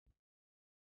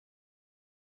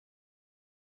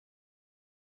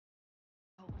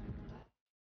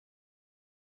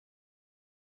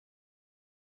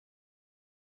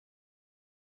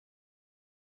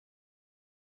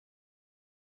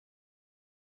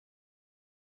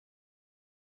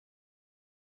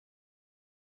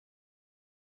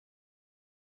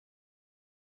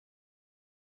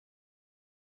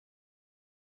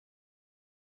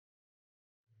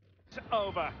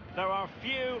Over. There are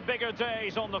few bigger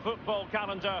days on the football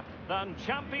calendar than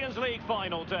Champions League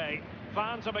final day.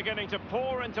 Fans are beginning to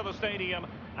pour into the stadium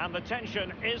and the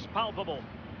tension is palpable.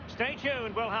 Stay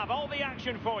tuned, we'll have all the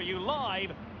action for you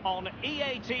live on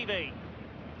EA TV.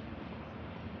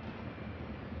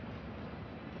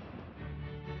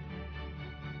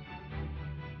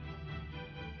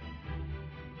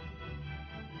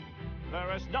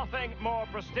 There is nothing more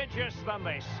prestigious than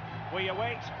this. We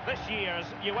await this year's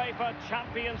UEFA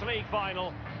Champions League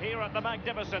final here at the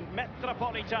magnificent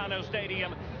Metropolitano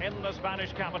Stadium in the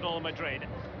Spanish capital, Madrid.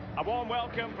 A warm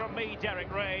welcome from me,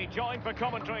 Derek Ray, joined for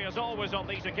commentary as always on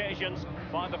these occasions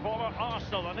by the former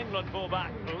Arsenal and England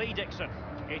fullback Lee Dixon.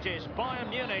 It is Bayern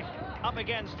Munich up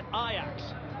against Ajax.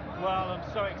 Well,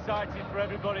 I'm so excited for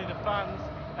everybody, the fans,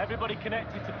 everybody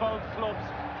connected to both clubs.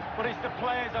 But it's the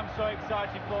players I'm so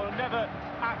excited for. I've never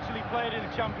actually played in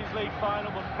a Champions League final,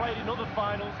 but played in other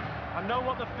finals. I know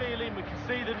what they're feeling. We can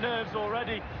see the nerves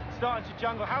already starting to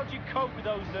jangle. How do you cope with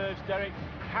those nerves, Derek?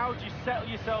 How do you settle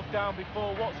yourself down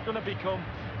before what's going to become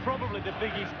probably the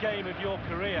biggest game of your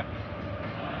career?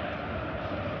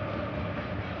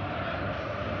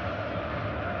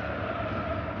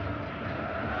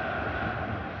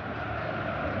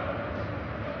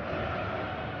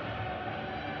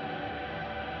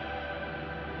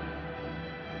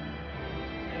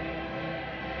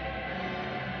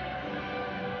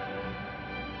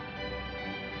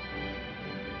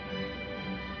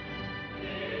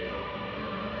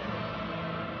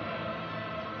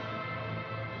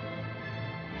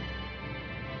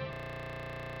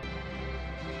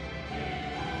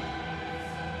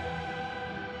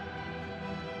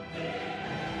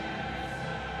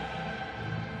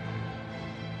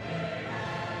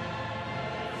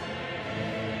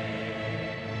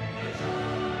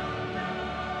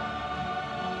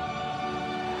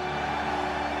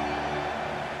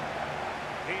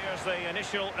 The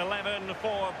initial 11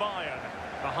 for Bayern.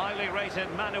 The highly rated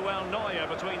Manuel Neuer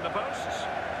between the posts.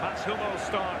 Mats Hummels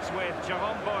starts with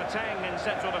Jerome Boateng in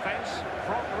central defence.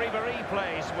 Franck Ribéry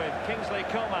plays with Kingsley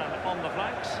Coman on the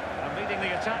flanks. And leading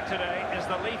the attack today is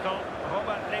the lethal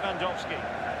Robert Lewandowski.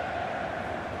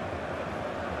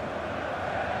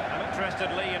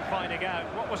 Interested, Lee, in finding out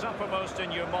what was uppermost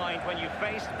in your mind when you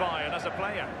faced Bayern as a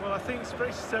player. Well, I think it's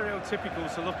very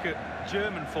stereotypical to look at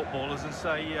German footballers and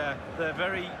say they're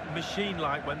very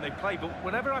machine-like when they play. But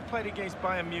whenever I played against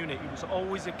Bayern Munich, it was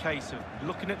always a case of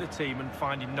looking at the team and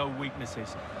finding no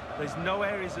weaknesses. There's no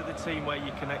areas of the team where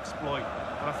you can exploit,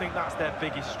 and I think that's their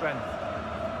biggest strength.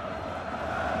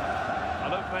 A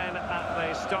look then at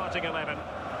the starting 11.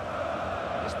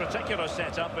 This particular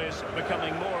setup is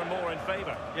becoming more and more in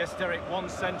favour. Yes, Derek, one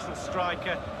central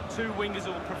striker, two wingers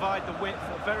who will provide the width,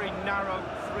 a very narrow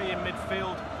three in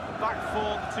midfield. The back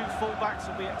four, the two full-backs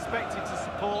will be expected to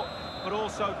support, but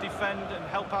also defend and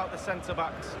help out the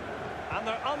centre-backs. And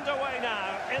they're underway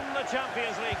now in the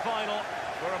Champions League final.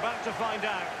 We're about to find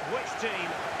out which team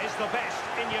is the best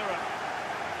in Europe.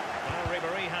 Well,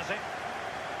 Ribéry has it.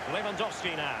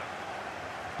 Lewandowski now.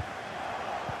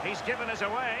 He's given us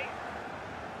away.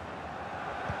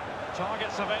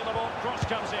 Targets available, cross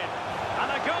comes in.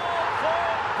 And a goal for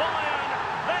Bayern.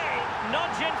 They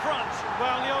nudge in front.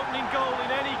 Well, the opening goal in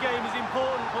any game is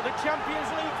important, but the Champions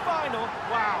League final,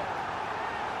 wow.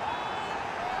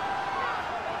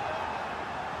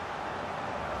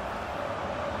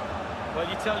 Well,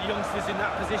 you tell youngsters in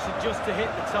that position just to hit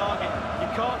the target.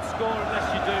 You can't score unless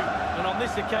you do. And on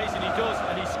this occasion he does,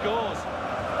 and he scores.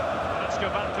 Let's go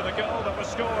back to the goal that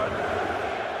was scored.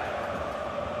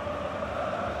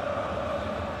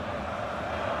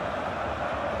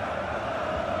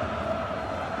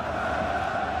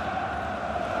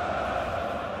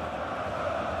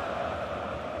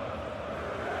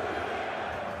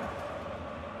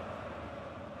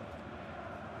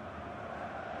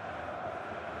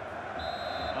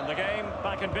 And the game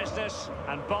back in business,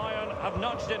 and Bayern have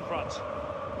nudged in front.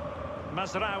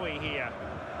 Mazraoui here.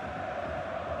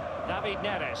 David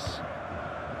Neres.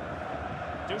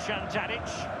 Dusan Tadic.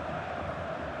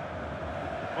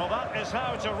 Well, that is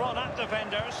how to run at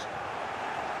defenders.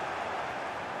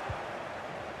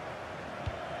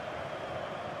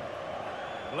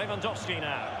 Lewandowski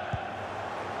now.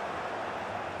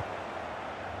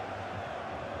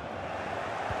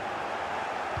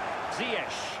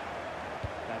 Ziyech.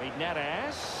 David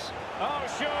Neres. Oh,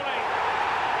 surely.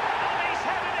 And he's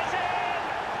headed it in!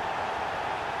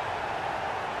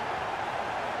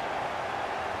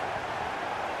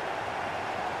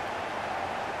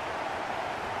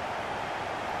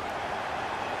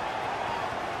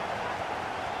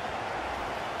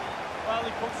 Well,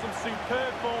 he put some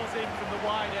superb balls in from the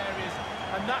wide areas.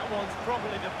 and that one's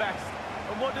probably the best.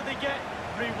 And what do they get?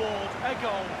 Reward, a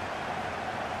goal.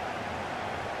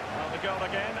 Well, the goal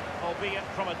again, albeit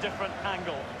from a different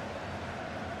angle.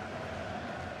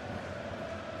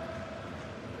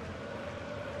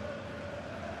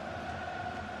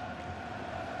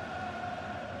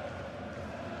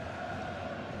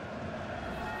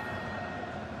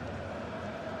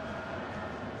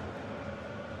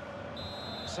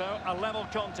 So, a level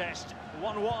contest,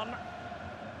 1-1.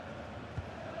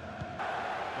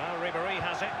 Now Ribéry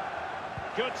has it.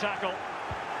 Good tackle.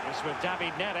 This with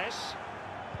David Neres.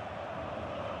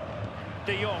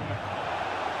 De Jong.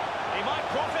 He might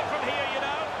profit from here, you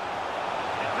know.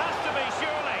 It has to be,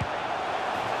 surely.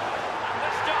 And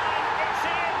this time, it's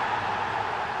in.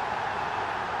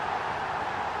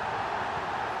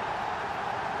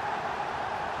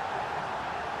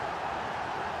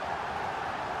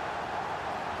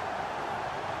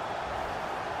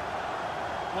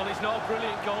 Well, it's not a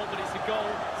brilliant goal, but it's a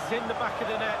goal. It's in the back of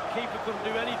the net. Keeper couldn't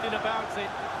do anything about it.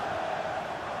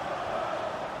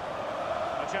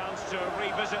 A chance to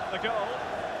revisit the goal.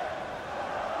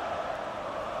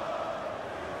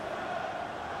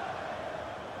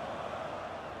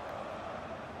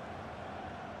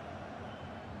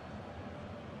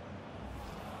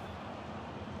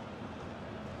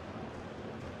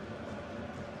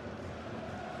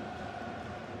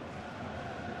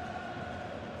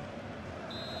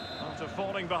 After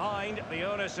falling behind, the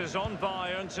onus is on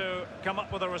Bayern to come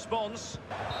up with a response.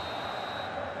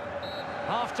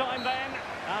 Half-time then,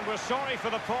 and we're sorry for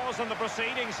the pause in the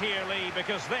proceedings here, Lee,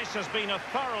 because this has been a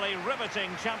thoroughly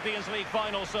riveting Champions League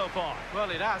final so far. Well,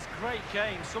 it has. Great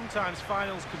game. Sometimes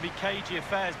finals can be cagey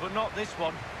affairs, but not this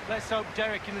one. Let's hope,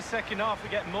 Derek, in the second half we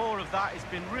get more of that. It's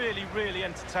been really, really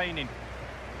entertaining.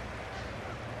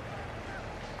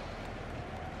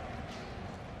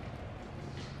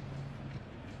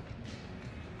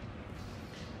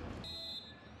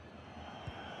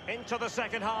 Into the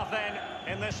second half then,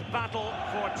 in this battle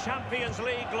for Champions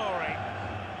League glory.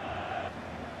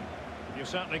 You've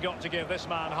certainly got to give this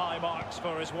man high marks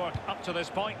for his work up to this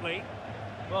point, Lee.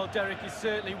 Well, Derek, it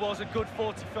certainly was a good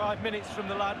 45 minutes from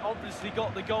the lad. Obviously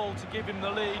got the goal to give him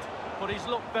the lead, but he's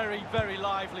looked very, very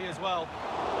lively as well.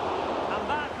 And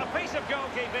that, a piece of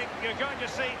goalkeeping you're going to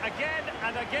see again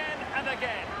and again and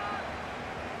again.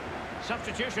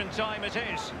 Substitution time it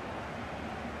is.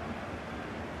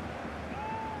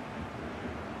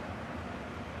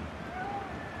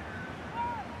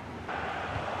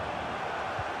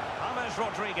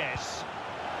 Rodriguez.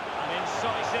 An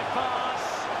incisive pass.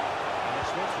 And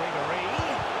it's with Ribéry.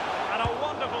 And a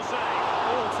wonderful save.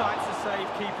 All types of save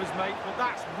keepers make, but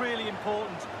that's really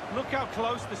important. Look how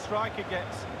close the striker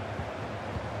gets.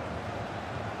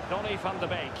 Donny van de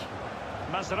Beek.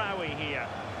 Mazraoui here.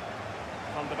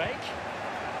 Van de Beek.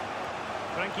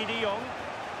 Frenkie de Jong.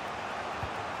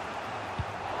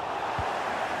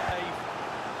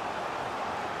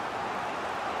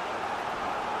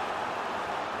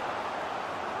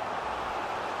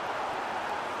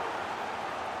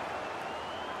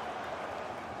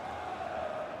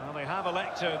 Well, they have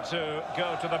elected to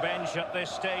go to the bench at this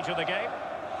stage of the game.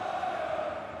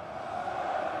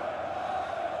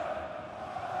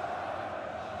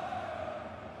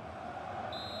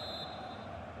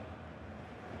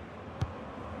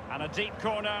 And a deep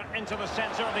corner into the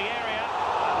centre of the area,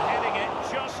 and heading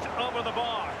it just over the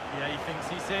bar. Yeah, he thinks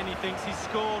he's in, he thinks he's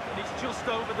scored, and it's just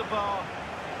over the bar.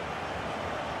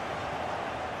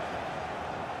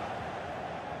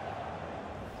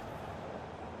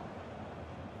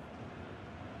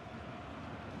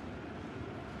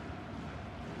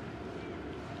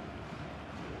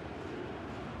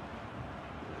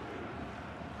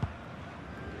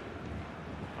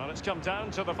 Well, it's come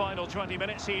down to the final 20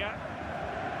 minutes here.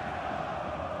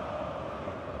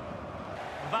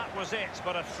 That was it,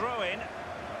 but a throw-in.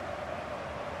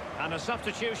 And a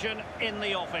substitution in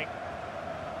the offing.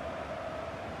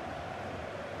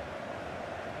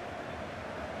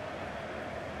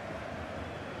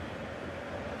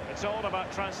 It's all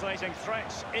about translating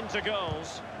threats into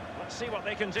goals. Let's see what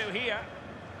they can do here.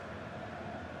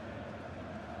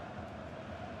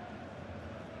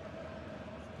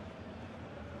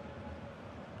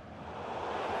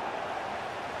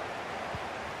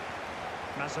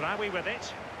 Mazraoui with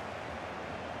it.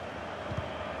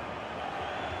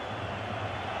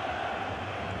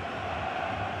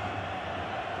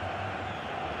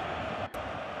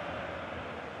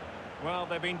 Well,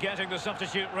 they've been getting the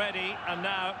substitute ready, and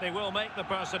now they will make the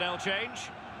personnel change.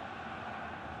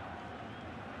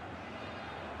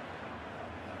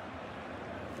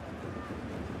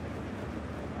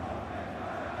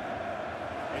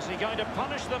 Is he going to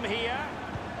punish them here?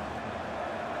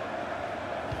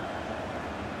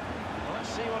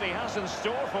 see what he has in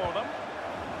store for them.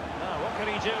 Now, what can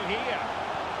he do here?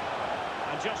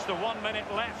 And just the 1 minute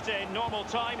left in normal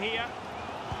time here.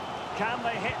 Can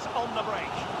they hit on the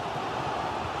break?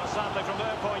 Well, sadly, from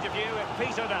their point of view, it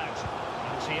petered out.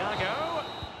 And Thiago.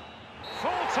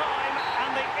 Full time,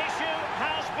 and the issue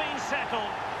has been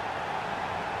settled.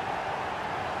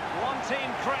 One team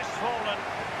crestfallen,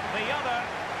 the other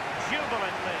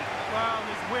jubilantly. Well,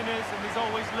 there's winners and there's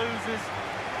always losers.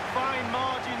 Fine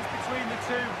margins between the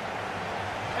two.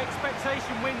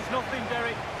 Expectation wins nothing,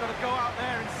 Derek. Got to go out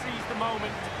there and seize the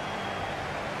moment.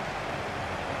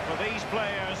 For these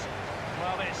players,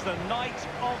 well, it's the night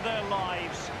of their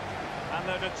lives, and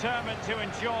they're determined to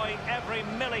enjoy every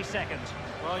millisecond.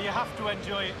 Well, you have to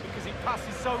enjoy it because it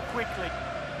passes so quickly.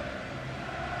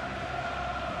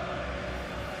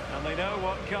 And they know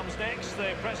what comes next,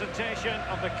 the presentation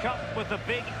of the cup with the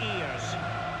big ears.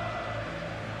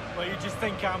 Well, you just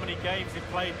think how many games they've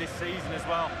played this season as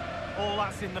well. All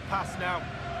that's in the past now.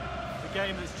 The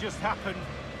game that's just happened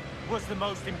was the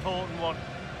most important one.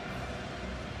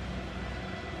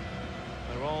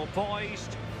 They're all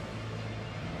poised.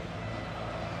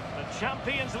 The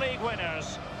Champions League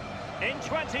winners in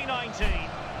 2019.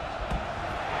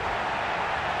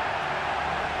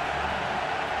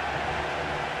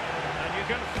 And you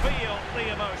can feel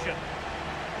the emotion.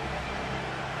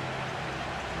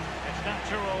 It's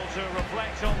natural to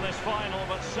reflect on this final,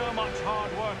 but so much hard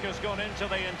work has gone into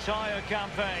the entire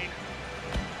campaign.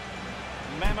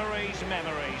 Memories,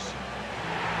 memories.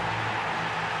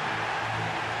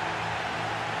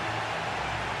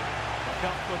 The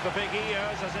cup with the big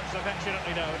ears, as it's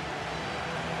affectionately known.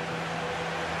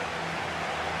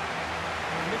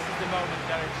 And this is the moment,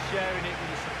 Derek, sharing it with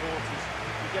the supporters.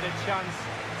 You get a chance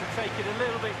to take it a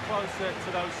little bit closer to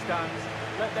those stands.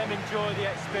 Let them enjoy the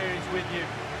experience with you.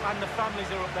 And the families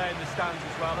are up there in the stands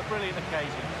as well. A brilliant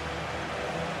occasion.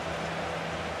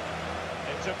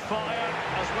 It took fire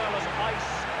as well as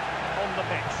ice on the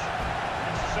pitch.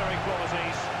 Necessary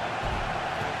qualities.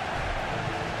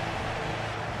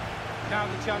 Now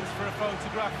the chance for a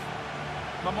photograph.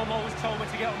 My mum always told me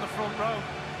to get on the front row.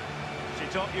 She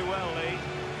taught you well, Lee.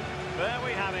 There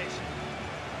we have it.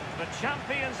 The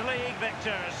Champions League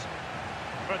victors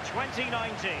for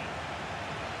 2019.